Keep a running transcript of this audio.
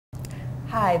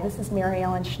Hi, this is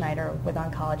Ellen Schneider with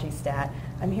OncologyStat.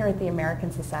 I'm here at the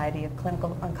American Society of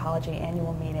Clinical Oncology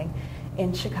annual meeting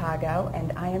in Chicago,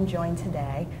 and I am joined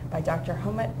today by Dr.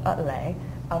 Helmut Oettle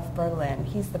of Berlin.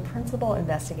 He's the principal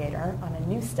investigator on a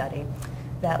new study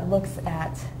that looks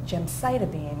at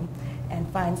gemcitabine and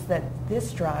finds that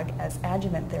this drug, as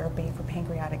adjuvant therapy for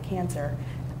pancreatic cancer,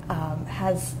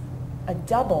 has a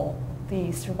double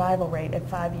the survival rate at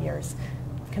 5 years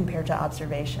compared to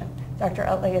observation. Dr.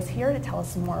 Oettle is here to tell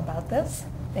us some more about this.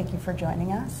 Thank you for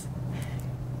joining us.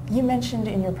 You mentioned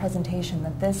in your presentation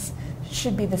that this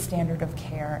should be the standard of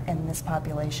care in this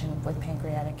population with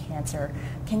pancreatic cancer.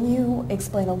 Can you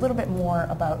explain a little bit more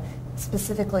about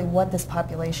specifically what this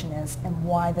population is and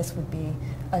why this would be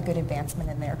a good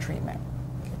advancement in their treatment?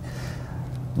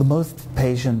 The most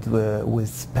patients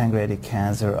with pancreatic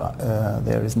cancer,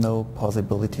 there is no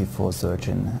possibility for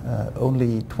surgery.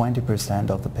 Only 20%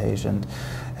 of the patients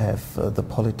have the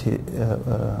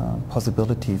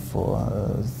possibility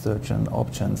for surgeon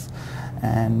options.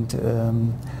 And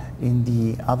in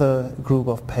the other group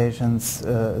of patients,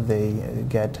 they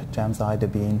get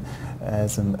gemcitabine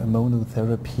as a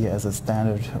monotherapy as a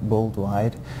standard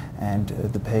worldwide, and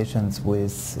the patients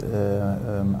with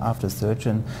after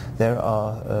surgery, there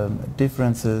are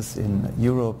differences in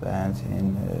Europe and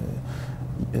in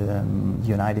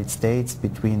United States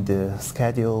between the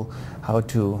schedule, how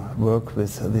to work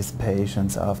with these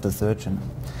patients after surgery.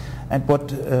 And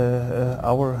what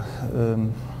our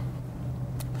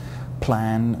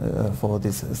plan for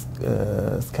this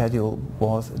schedule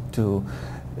was to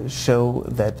show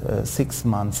that 6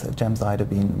 months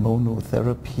gemcitabine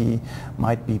monotherapy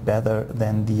might be better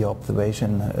than the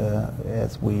observation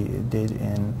as we did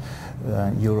in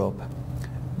Europe.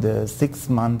 The 6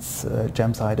 months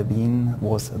gemcitabine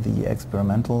was the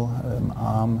experimental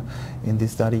arm in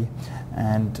this study,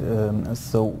 and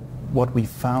so what we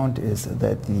found is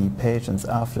that the patients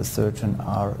after surgery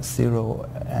R0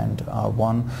 and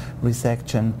R1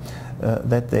 resection,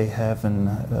 that they have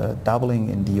a doubling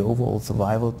in the overall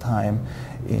survival time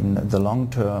in the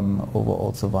long-term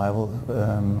overall survival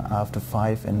after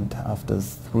 5 and after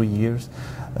 3 years.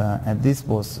 And this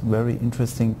was very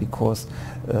interesting because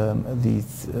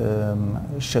these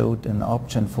showed an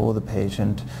option for the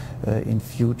patient in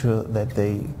future that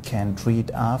they can treat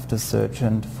after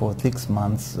surgery for 6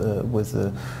 months with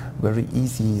a very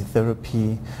easy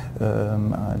therapy,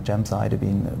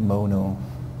 gemcitabine mono.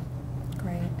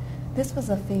 Great. This was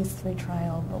a phase 3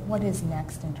 trial, but what is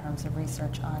next in terms of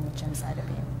research on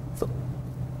gemcitabine? So,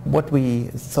 what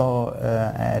we saw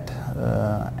at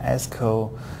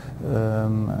ASCO,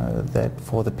 that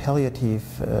for the palliative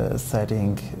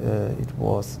setting, it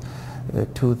was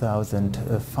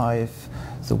 2005.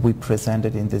 So we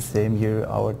presented in the same year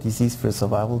our disease-free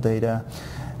survival data.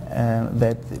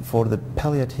 That for the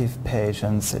palliative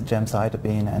patients,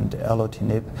 gemcitabine and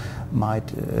erlotinib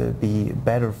might be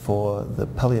better for the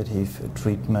palliative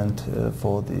treatment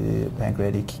for the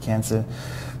pancreatic cancer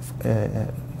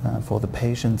for the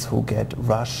patients who get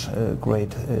RUSH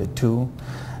grade 2.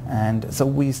 And so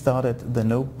we started the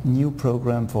new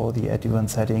program for the adjuvant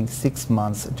setting, 6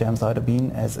 months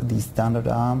gemcitabine as the standard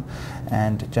arm,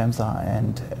 and gemcitabine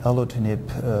and erlotinib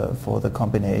for the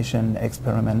combination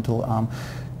experimental arm,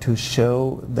 to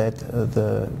show that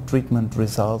the treatment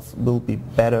results will be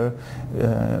better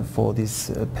for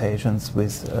these patients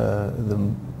with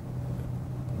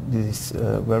this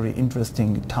very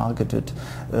interesting targeted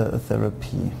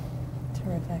therapy.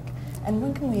 Terrific. And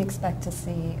when can we expect to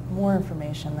see more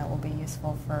information that will be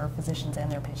useful for physicians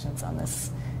and their patients on this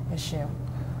issue?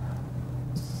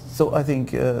 So I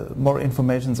think more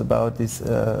information about this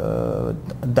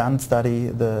done study,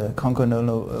 the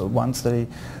CONCO-001 study,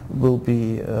 will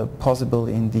be possible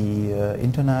in the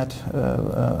internet,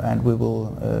 and we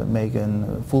will make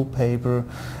a full paper,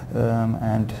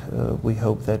 and we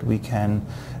hope that we can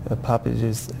publish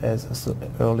this as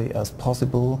early as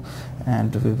possible,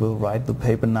 and we will write the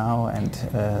paper now, and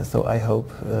so I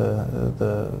hope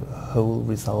the whole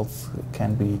results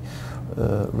can be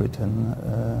read in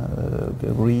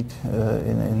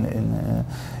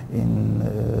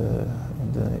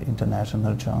the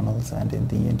international journals and in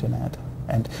the internet.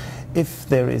 And if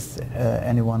there is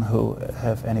anyone who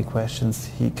have any questions,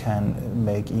 he can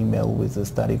make email with the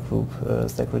study group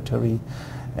secretary,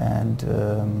 and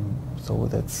so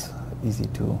that's easy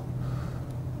to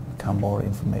become more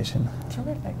information.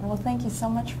 Terrific. Well, thank you so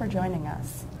much for joining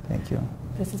us. Thank you.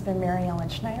 This has been Ellen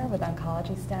Schneider with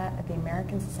OncologyStat at the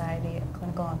American Society of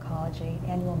Clinical Oncology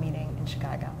annual meeting in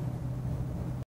Chicago.